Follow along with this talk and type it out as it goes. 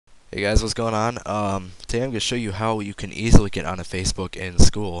Hey guys, what's going on? Today I'm going to show you how you can easily get onto Facebook in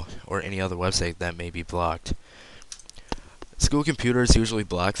school or any other website that may be blocked. School computers usually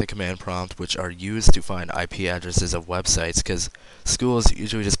block the command prompt, which are used to find IP addresses of websites, because schools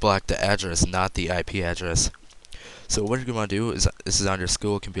usually just block the address, not the IP address. So what you're going to do is, this is on your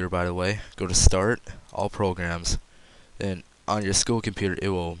school computer by the way, go to Start, All Programs, then on your school computer it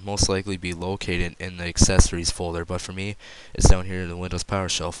will most likely be located in the Accessories folder, but for me it's down here in the Windows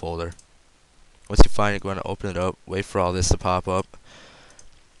PowerShell folder. Once you find it, you want to open it up, wait for all this to pop up.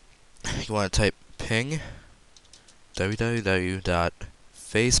 You want to type ping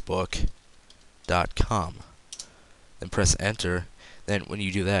www.facebook.com, then press enter. Then when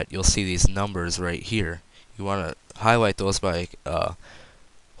you do that, you'll see these numbers right here. You want to highlight those by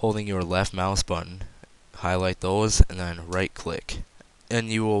holding your left mouse button, highlight those, and then right click. And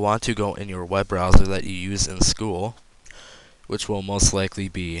you will want to go in your web browser that you use in school, which will most likely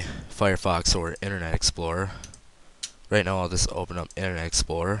be Firefox or Internet Explorer. Right now I'll just open up Internet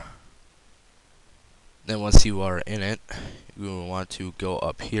Explorer. Then once you are in it, you will want to go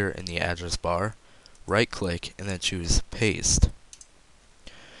up here in the address bar, right click, and then choose paste.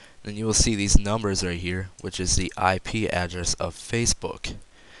 Then you will see these numbers right here, which is the IP address of Facebook.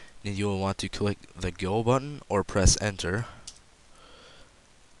 Then you will want to click the go button or press enter.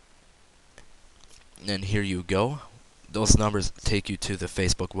 And then here you go. Those numbers take you to the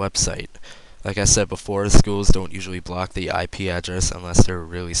Facebook website. Like I said before, schools don't usually block the IP address unless they're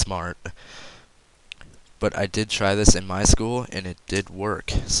really smart. But I did try this in my school and it did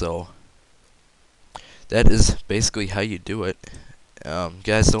work. So that is basically how you do it.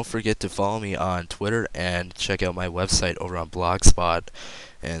 Guys, don't forget to follow me on Twitter and check out my website over on Blogspot.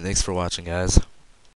 And thanks for watching, guys.